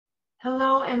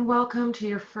Hello and welcome to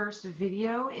your first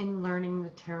video in learning the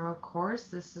tarot course.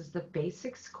 This is the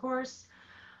basics course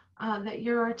that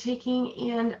you're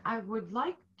taking, and I would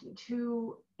like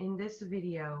to, in this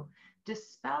video,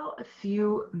 dispel a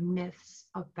few myths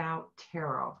about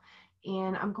tarot.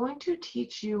 And I'm going to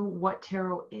teach you what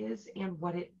tarot is and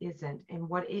what it isn't, and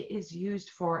what it is used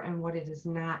for and what it is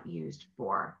not used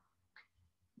for.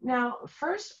 Now,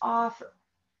 first off,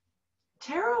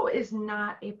 tarot is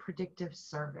not a predictive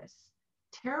service.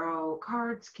 Tarot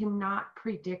cards cannot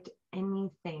predict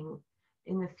anything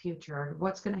in the future,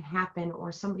 what's going to happen,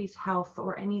 or somebody's health,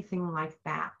 or anything like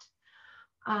that.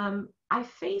 I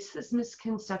face this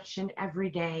misconception every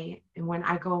day when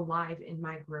I go live in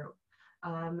my group.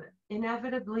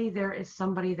 Inevitably, there is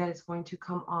somebody that is going to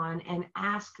come on and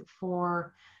ask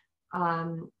for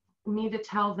me to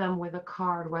tell them with a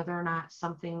card whether or not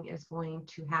something is going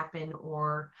to happen,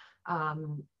 or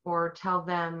tell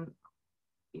them,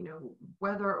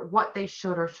 what they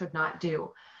should or should not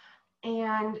do.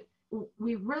 And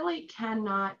we really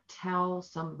cannot tell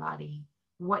somebody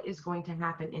what is going to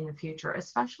happen in the future,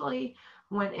 especially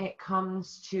when it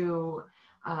comes to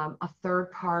a third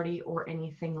party or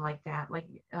anything like that. Like,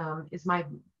 is my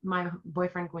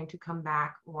boyfriend going to come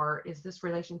back, or is this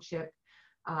relationship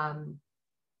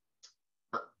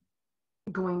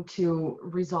going to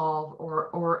resolve,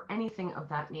 or anything of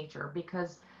that nature,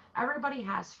 because everybody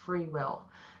has free will.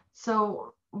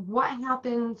 So what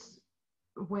happens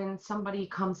when somebody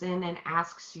comes in and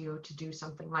asks you to do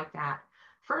something like that?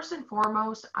 First and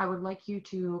foremost, I would like you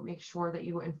to make sure that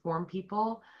you inform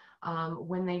people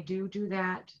when they do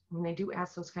that, when they do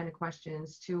ask those kind of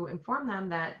questions, to inform them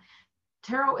that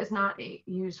tarot is not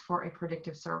used for a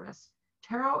predictive service.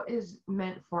 Tarot is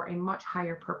meant for a much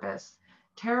higher purpose.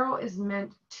 Tarot is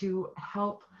meant to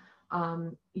help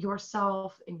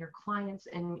yourself and your clients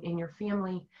and in your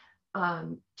family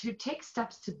to take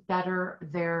steps to better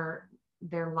their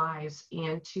lives,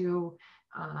 and to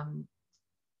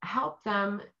help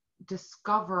them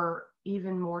discover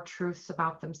even more truths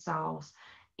about themselves,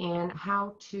 and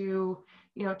how to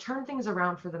turn things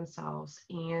around for themselves,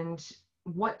 and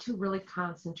what to really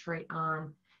concentrate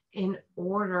on in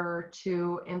order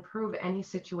to improve any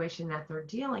situation that they're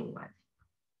dealing with.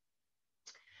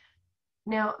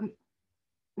 Now,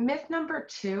 myth number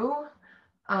 2,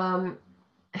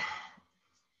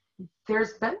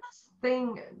 there's been this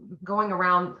thing going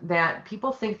around that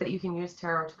people think that you can use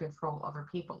tarot to control other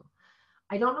people.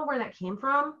 I don't know where that came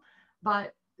from,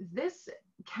 but this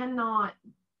cannot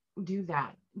do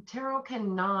that. Tarot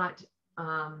cannot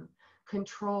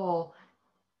control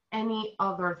any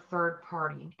other third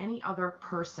party, any other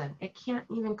person. It can't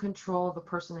even control the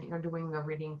person that you're doing the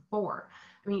reading for.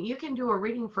 I mean, you can do a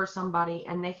reading for somebody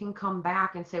and they can come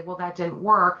back and say, well, that didn't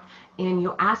work. And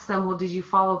you ask them, well, did you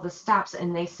follow the steps?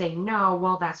 And they say, no,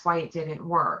 well, that's why it didn't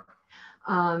work.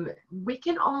 We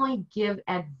can only give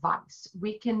advice.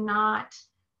 We cannot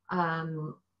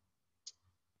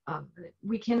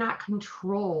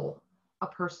control a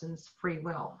person's free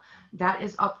will. That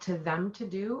is up to them to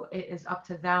do. It is up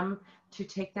to them to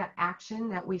take that action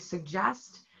that we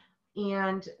suggest,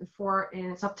 and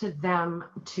it's up to them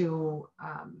to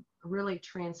really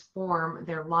transform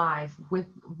their lives with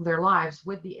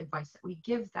the advice that we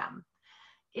give them.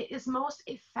 It is most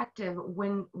effective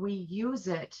when we use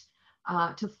it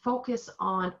to focus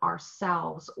on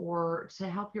ourselves, or to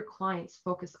help your clients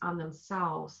focus on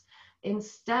themselves,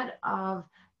 instead of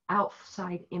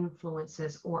outside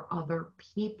influences or other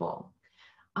people.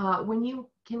 When you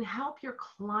can help your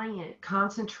client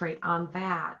concentrate on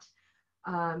that,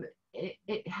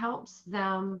 it helps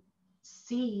them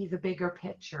see the bigger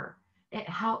picture. It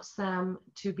helps them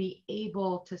to be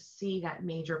able to see that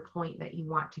major point that you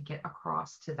want to get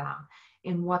across to them,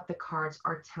 in what the cards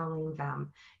are telling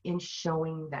them, in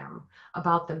showing them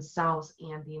about themselves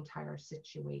and the entire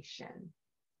situation.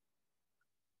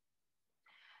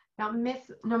 Now, myth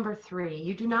number 3,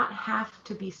 you do not have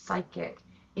to be psychic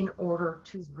in order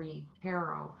to read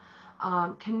tarot.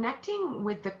 Connecting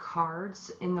with the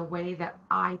cards in the way that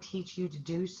I teach you to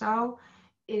do so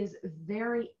is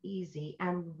very easy.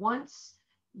 And once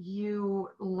you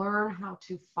learn how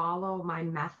to follow my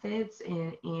methods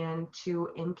and to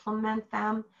implement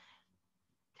them,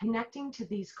 connecting to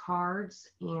these cards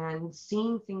and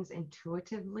seeing things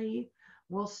intuitively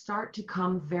will start to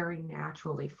come very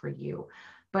naturally for you.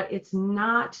 But it's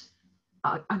not,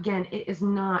 again, it is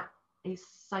not a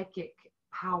psychic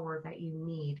power that you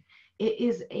need.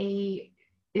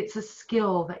 It's a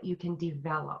skill that you can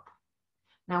develop.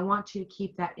 Now, I want you to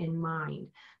keep that in mind.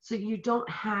 So you don't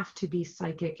have to be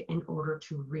psychic in order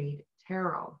to read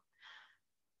tarot.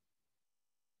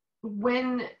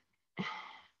 When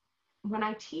when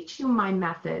I teach you my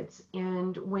methods,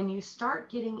 and when you start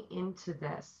getting into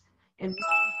this and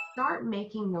start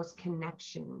making those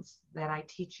connections that I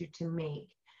teach you to make,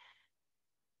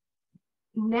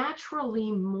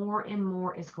 naturally more and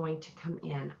more is going to come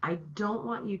in. I don't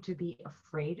want you to be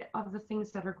afraid of the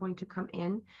things that are going to come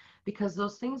in, because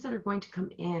those things that are going to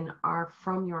come in are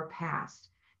from your past.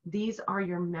 These are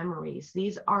your memories.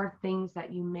 These are things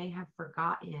that you may have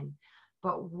forgotten.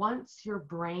 But once your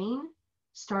brain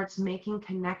starts making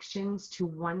connections to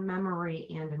one memory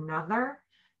and another,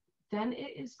 then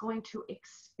it is going to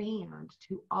expand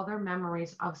to other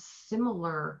memories of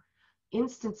similar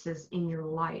instances in your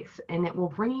life, and it will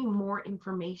bring you more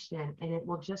information, and it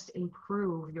will just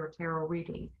improve your tarot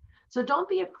reading. So don't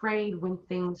be afraid when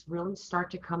things really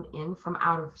start to come in from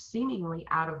seemingly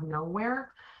out of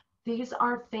nowhere. These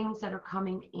are things that are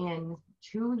coming in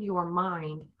to your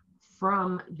mind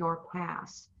from your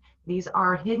past. These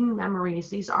are hidden memories.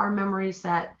 These are memories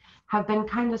that have been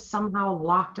kind of somehow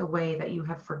locked away that you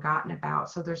have forgotten about.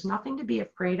 So there's nothing to be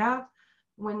afraid of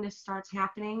when this starts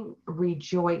happening.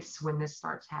 Rejoice when this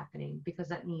starts happening, because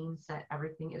that means that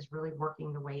everything is really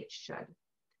working the way it should.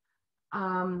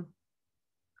 I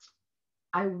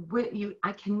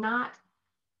cannot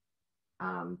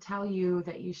tell you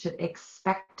that you should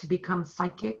expect to become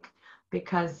psychic,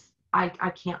 because I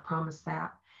can't promise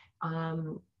that.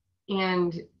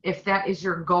 And if that is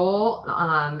your goal,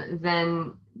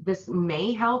 then this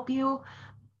may help you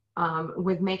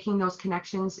with making those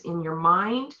connections in your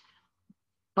mind,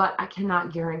 but I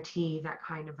cannot guarantee that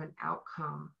kind of an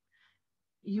outcome.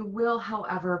 You will,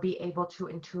 however, be able to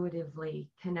intuitively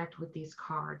connect with these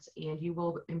cards, and you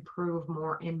will improve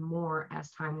more and more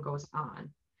as time goes on.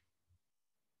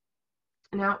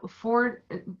 Now, for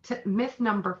myth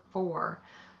number 4,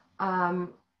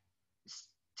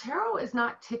 tarot is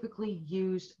not typically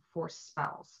used for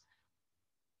spells,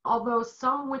 although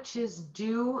some witches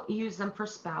do use them for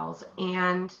spells,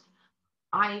 and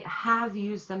I have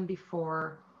used them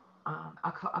before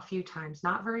a few times,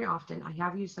 not very often. I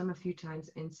have used them a few times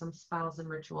in some spells and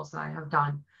rituals that I have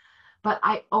done, but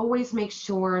I always make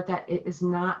sure that it is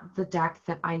not the deck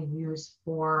that I use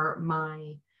for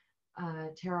my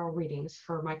tarot readings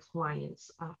for my clients.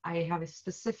 I have a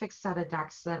specific set of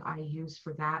decks that I use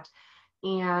for that.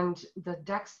 And the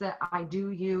decks that I do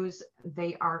use,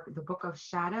 they are the Book of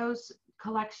Shadows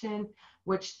collection,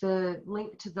 which the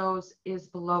link to those is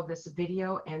below this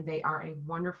video. And they are a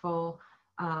wonderful,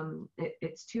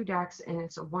 it's 2 decks, and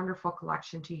it's a wonderful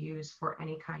collection to use for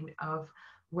any kind of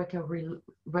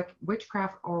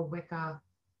witchcraft or Wicca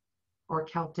or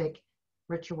Celtic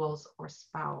rituals or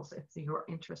spells, if you're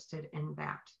interested in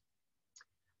that.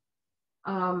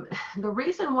 The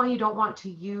reason why you don't want to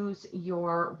use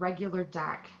your regular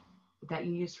deck that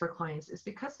you use for clients is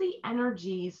because the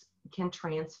energies can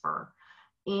transfer.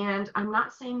 And I'm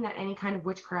not saying that any kind of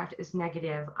witchcraft is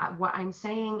negative. What I'm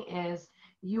saying is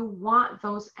you want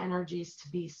those energies to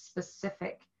be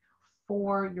specific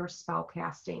for your spell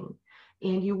casting.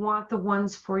 And you want the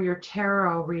ones for your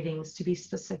tarot readings to be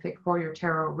specific for your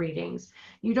tarot readings.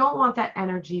 You don't want that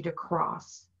energy to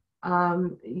cross.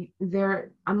 I'm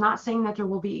not saying that there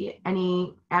will be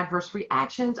any adverse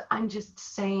reactions. I'm just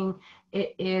saying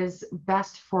it is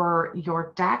best for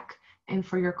your deck and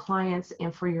for your clients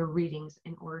and for your readings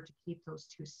in order to keep those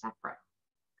 2 separate.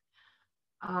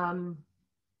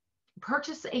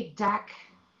 Purchase a deck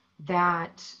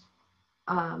that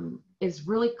is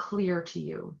really clear to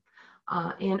you.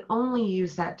 And only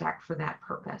use that deck for that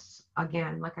purpose.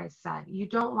 Again, like I said, you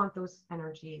don't want those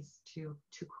energies to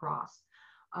cross.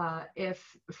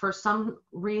 If for some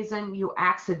reason you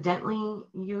accidentally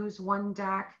use one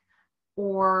deck,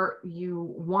 or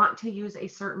you want to use a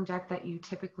certain deck that you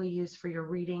typically use for your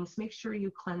readings, make sure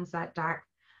you cleanse that deck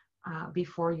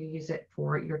before you use it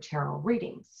for your tarot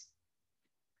readings.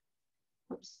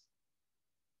 Oops.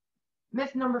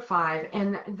 Myth number 5,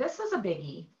 and this is a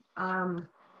biggie.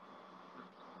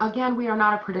 Again, we are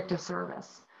not a predictive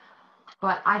service,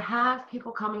 but I have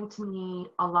people coming to me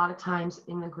a lot of times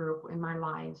in the group, in my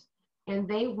lives, and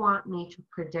they want me to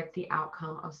predict the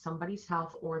outcome of somebody's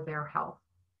health or their health.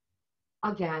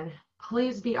 Again,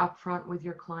 please be upfront with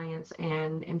your clients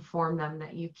and inform them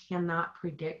that you cannot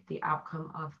predict the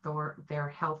outcome of their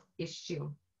health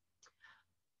issue.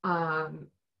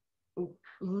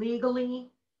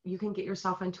 Legally, you can get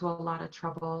yourself into a lot of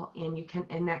trouble,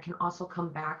 and that can also come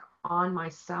back on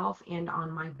myself and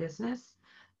on my business.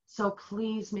 So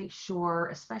please make sure,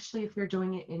 especially if you're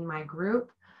doing it in my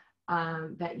group,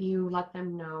 that you let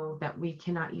them know that we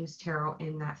cannot use tarot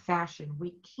in that fashion.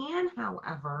 We can,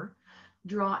 however,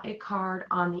 draw a card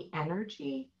on the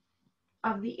energy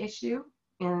of the issue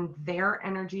and their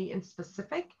energy in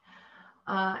specific,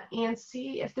 and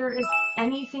see if there is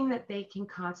anything that they can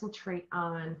concentrate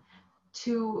on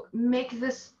to make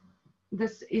this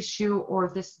issue or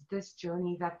this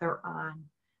journey that they're on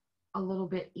a little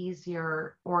bit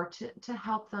easier, or to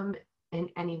help them in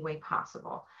any way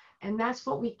possible. And that's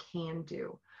what we can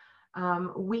do.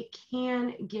 We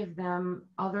can give them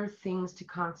other things to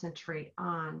concentrate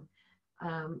on.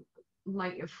 Um,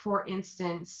 like, for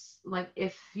instance, like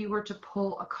if you were to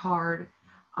pull a card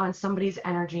on somebody's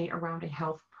energy around a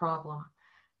health problem,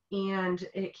 and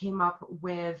it came up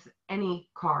with any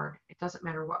card, it doesn't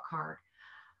matter what card,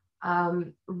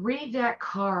 read that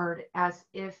card as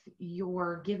if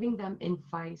you're giving them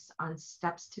advice on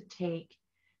steps to take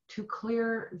to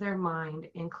clear their mind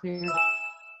and clear.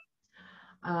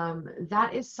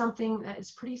 That is something that is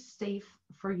pretty safe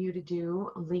for you to do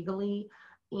legally,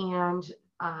 and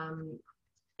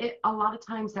a lot of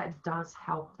times that does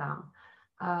help them.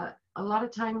 A lot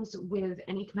of times with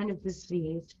any kind of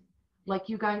disease, like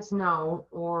you guys know,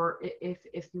 or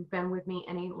if you've been with me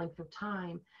any length of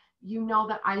time, you know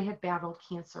that I had battled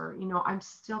cancer. You know, I'm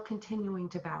still continuing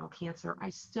to battle cancer. I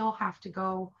still have to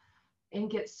go and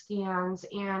get scans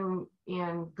and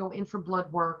go in for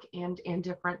blood work and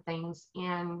different things.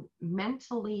 And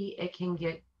mentally, it can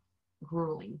get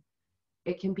grueling.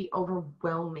 It can be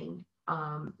overwhelming.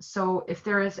 So if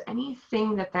there is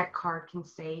anything that that card can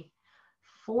say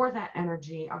for that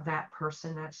energy of that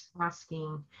person that's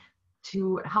asking,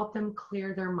 to help them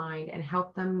clear their mind and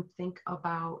help them think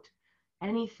about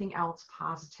anything else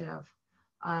positive,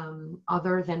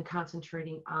 other than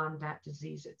concentrating on that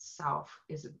disease itself,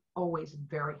 is always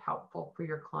very helpful for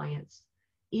your clients,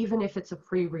 even if it's a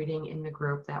free reading in the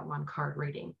group, that one card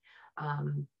reading.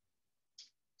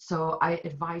 So I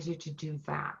advise you to do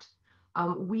that.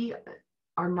 We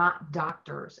are not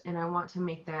doctors, and I want to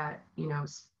make that,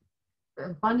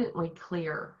 abundantly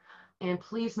clear. And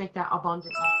please make that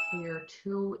abundantly clear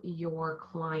to your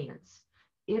clients.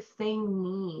 If they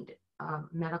need a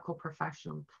medical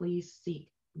professional, please seek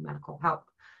medical help.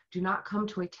 Do not come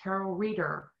to a tarot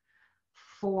reader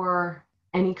for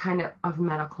any kind of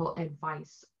medical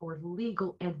advice or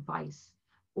legal advice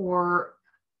or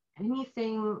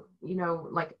anything,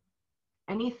 like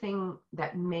anything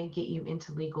that may get you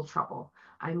into legal trouble.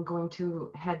 I'm going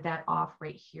to head that off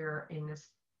right here in this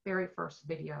very first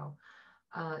video,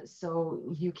 so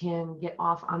you can get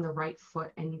off on the right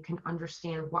foot and you can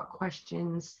understand what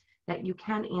questions that you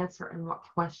can answer and what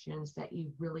questions that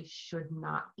you really should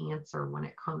not answer when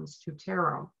it comes to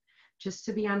tarot, just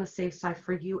to be on the safe side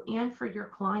for you and for your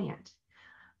client.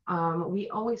 We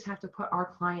always have to put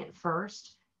our client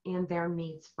first and their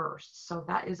needs first. So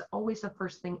that is always the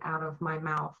first thing out of my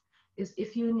mouth, is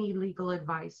if you need legal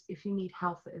advice, if you need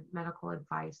health medical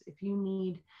advice, if you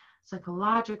need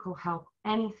psychological help,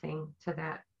 anything to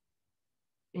that,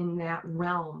 in that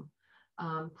realm,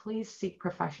 please seek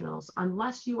professionals.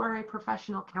 Unless you are a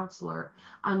professional counselor,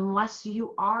 unless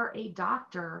you are a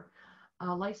doctor,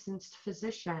 a licensed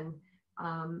physician,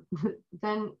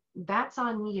 then that's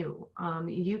on you.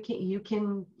 You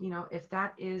can, if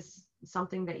that is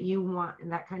something that you want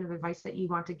and that kind of advice that you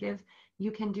want to give,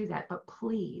 you can do that. But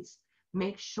please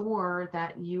make sure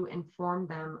that you inform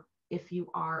them if you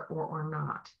are or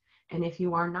not. And if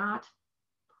you are not,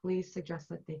 please suggest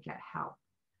that they get help.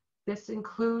 This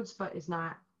includes, but is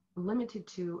not limited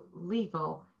to,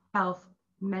 legal, health,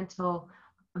 mental,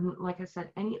 and like I said,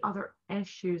 any other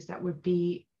issues that would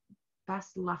be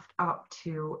best left up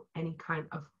to any kind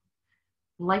of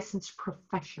licensed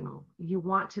professional. You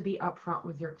want to be upfront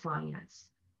with your clients.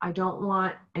 I don't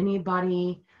want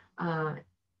anybody,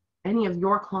 any of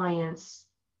your clients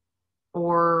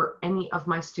or any of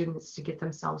my students to get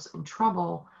themselves in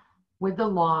trouble with the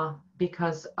law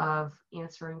because of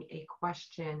answering a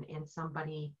question and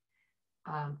somebody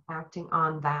acting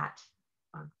on that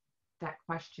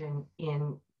question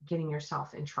and getting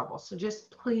yourself in trouble. So just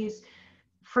please,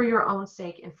 for your own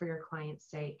sake and for your client's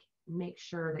sake, make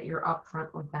sure that you're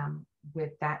upfront with them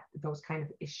with those kind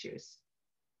of issues.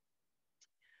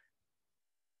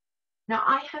 Now,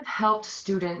 I have helped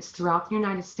students throughout the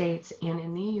United States and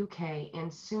in the UK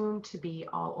and soon to be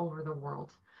all over the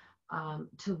world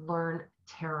to learn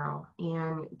tarot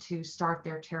and to start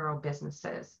their tarot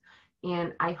businesses.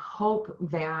 And I hope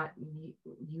that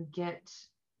you get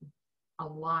a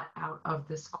lot out of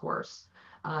this course.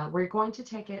 We're going to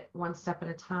take it one step at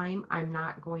a time. I'm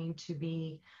not going to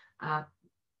be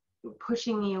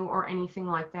pushing you or anything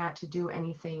like that to do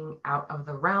anything out of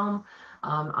the realm.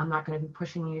 I'm not going to be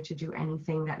pushing you to do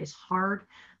anything that is hard.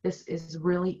 This is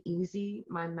really easy.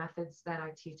 My methods that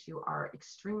I teach you are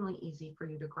extremely easy for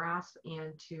you to grasp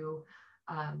and to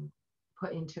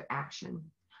put into action.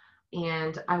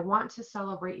 And I want to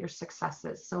celebrate your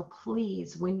successes. So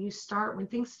please, when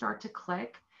things start to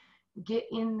click, get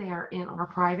in there in our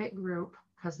private group,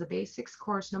 because the basics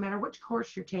course, no matter which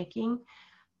course you're taking,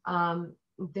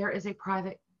 there is a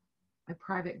private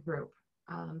group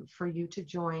for you to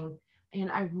join. And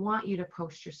I want you to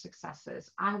post your successes.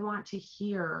 I want to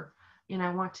hear and I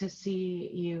want to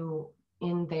see you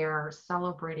in there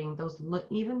celebrating those,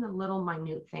 even the little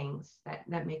minute things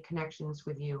that make connections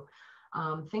with you,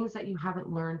 things that you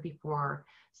haven't learned before.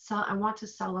 So I want to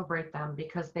celebrate them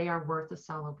because they are worth a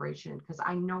celebration, because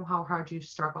I know how hard you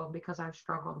struggled, because I've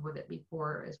struggled with it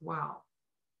before as well.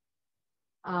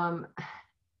 I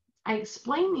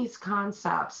explain these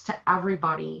concepts to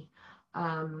everybody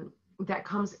that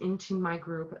comes into my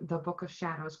group, the Book of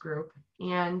Shadows group,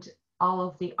 and all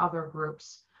of the other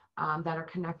groups that are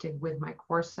connected with my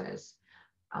courses.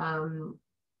 And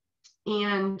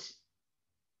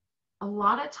a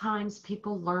lot of times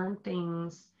people learn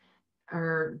things,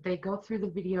 or they go through the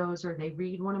videos, or they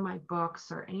read one of my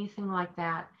books or anything like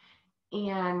that,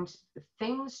 and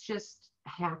things just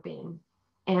happen.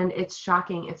 And it's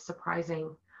shocking, it's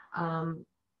surprising.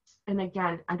 And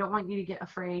again, I don't want you to get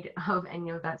afraid of any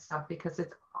of that stuff, because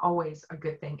it's always a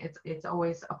good thing. It's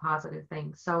always a positive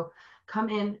thing. So come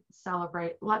in,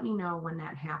 celebrate, let me know when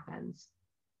that happens.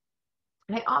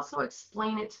 And I also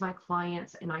explain it to my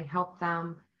clients, and I help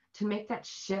them to make that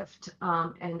shift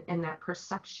and that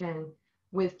perception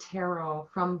with tarot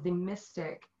from the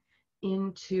mystic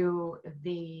into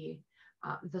the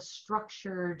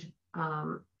structured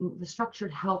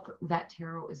help that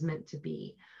tarot is meant to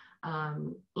be,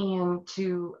 and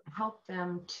to help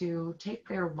them to take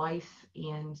their life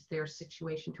and their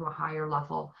situation to a higher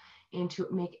level, and to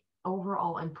make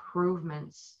overall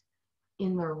improvements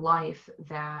in their life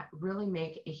that really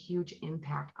make a huge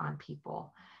impact on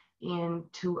people, and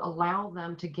to allow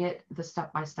them to get the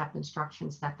step-by-step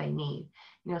instructions that they need.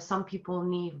 You know, some people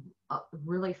need a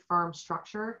really firm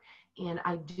structure, and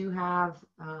I do have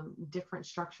different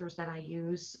structures that I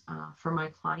use for my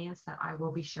clients that I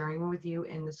will be sharing with you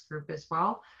in this group as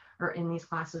well, or in these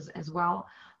classes as well.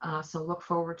 So look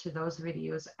forward to those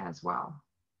videos as well.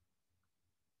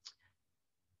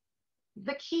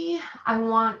 The key I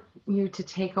want you to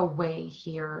take away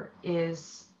here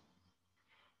is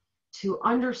to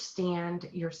understand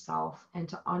yourself, and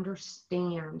to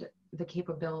understand the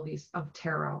capabilities of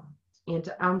tarot, and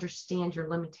to understand your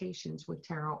limitations with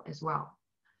tarot as well,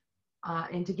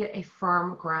 and to get a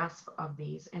firm grasp of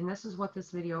these. And this is what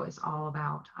this video is all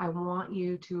about. I want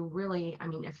you to really, I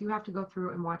mean, if you have to go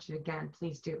through and watch it again,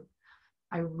 please do.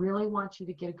 I really want you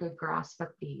to get a good grasp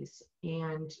of these,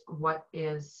 and what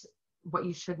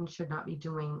you should and should not be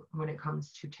doing when it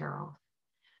comes to tarot.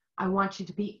 I want you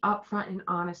to be upfront and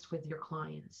honest with your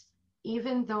clients,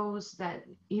 even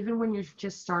when you're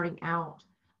just starting out.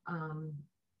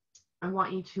 I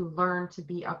want you to learn to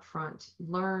be upfront,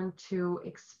 learn to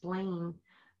explain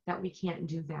that we can't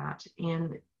do that,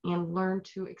 and learn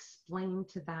to explain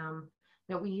to them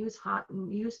that we use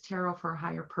tarot for a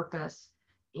higher purpose,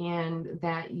 and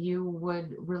that you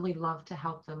would really love to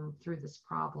help them through this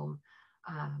problem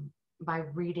by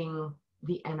reading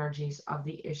the energies of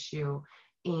the issue,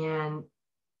 and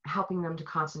helping them to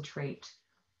concentrate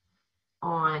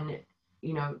on,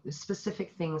 you know,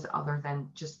 specific things other than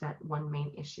just that one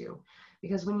main issue.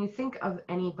 Because when you think of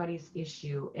anybody's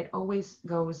issue, it always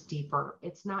goes deeper.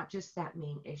 It's not just that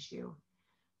main issue.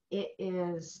 It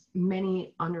is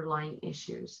many underlying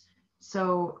issues.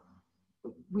 So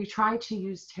we try to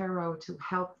use tarot to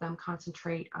help them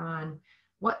concentrate on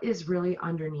what is really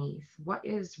underneath, what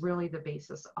is really the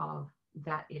basis of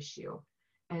that issue.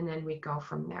 And then we go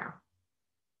from there.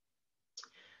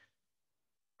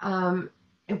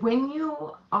 When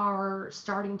you are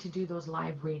starting to do those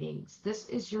live readings, this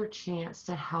is your chance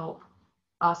to help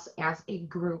us as a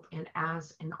group and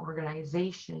as an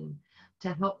organization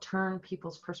to help turn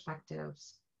people's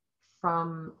perspectives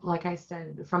from, like I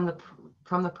said, from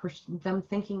them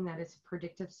thinking that it's a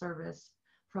predictive service,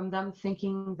 from them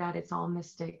thinking that it's all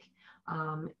mystic,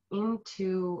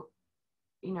 into,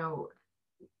 you know,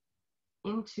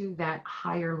 into that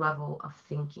higher level of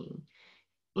thinking,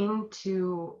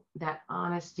 into that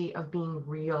honesty of being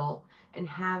real, and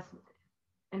have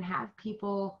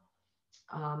people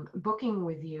booking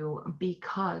with you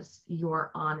because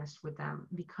you're honest with them,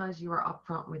 because you're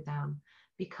upfront with them,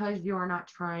 because you're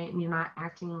not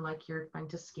acting like you're trying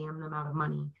to scam them out of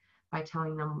money by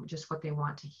telling them just what they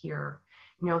want to hear.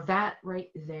 You know, that right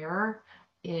there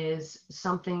is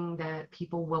something that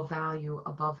people will value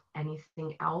above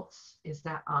anything else, is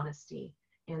that honesty,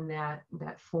 and that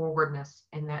forwardness,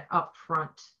 and that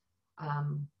upfront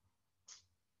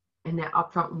and that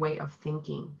upfront way of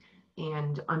thinking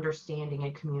and understanding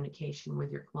and communication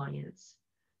with your clients.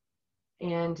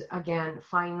 And again,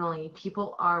 finally,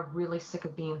 people are really sick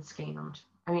of being scammed.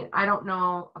 I mean, I don't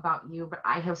know about you, but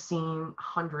I have seen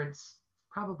hundreds,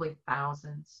 probably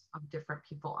thousands of different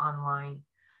people online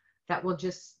that will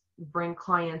just bring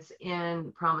clients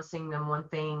in, promising them one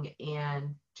thing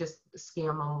and just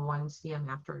scam them one scam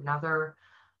after another,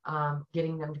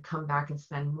 getting them to come back and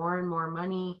spend more and more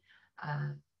money,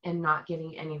 and not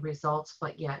getting any results,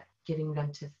 but yet getting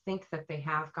them to think that they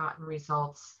have gotten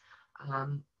results.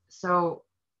 So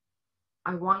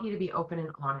I want you to be open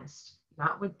and honest,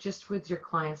 not with just with your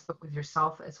clients, but with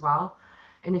yourself as well.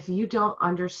 And if you don't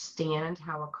understand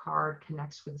how a card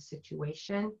connects with a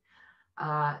situation,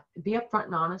 be upfront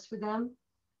and honest with them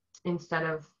instead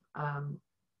of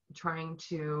trying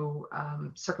to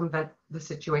circumvent the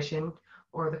situation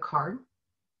or the card.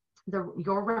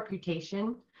 Your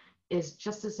reputation is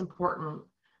just as important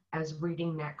as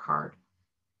reading that card.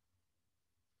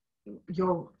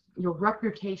 Your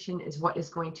reputation is what is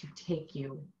going to take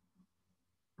you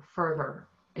further.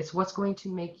 It's what's going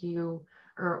to make you,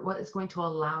 or what is going to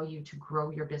allow you to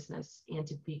grow your business and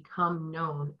to become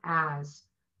known as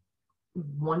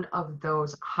one of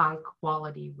those high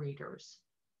quality readers.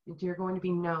 You're going to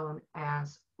be known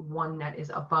as one that is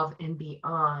above and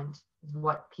beyond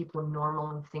what people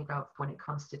normally think of when it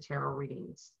comes to tarot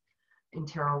readings and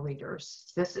tarot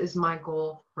readers. This is my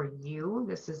goal for you.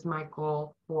 This is my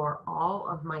goal for all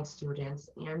of my students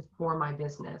and for my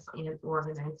business and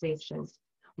organizations,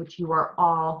 which you are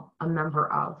all a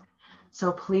member of.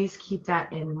 So please keep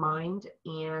that in mind,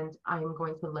 and I'm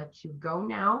going to let you go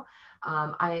now.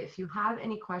 If you have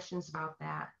any questions about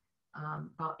that,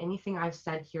 about anything I've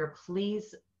said here,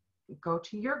 please go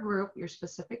to your group, your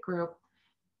specific group,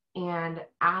 and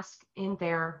ask in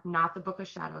there, not the Book of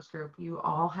Shadows group. You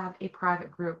all have a private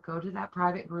group. Go to that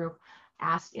private group,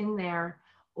 ask in there,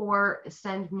 or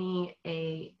send me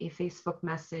a Facebook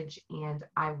message, and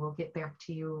I will get back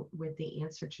to you with the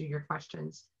answer to your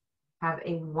questions. Have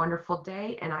a wonderful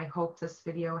day, and I hope this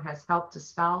video has helped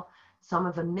dispel some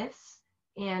of the myths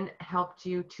and helped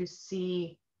you to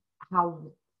see how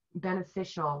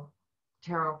beneficial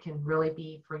tarot can really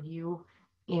be for you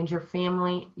and your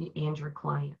family and your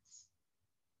clients.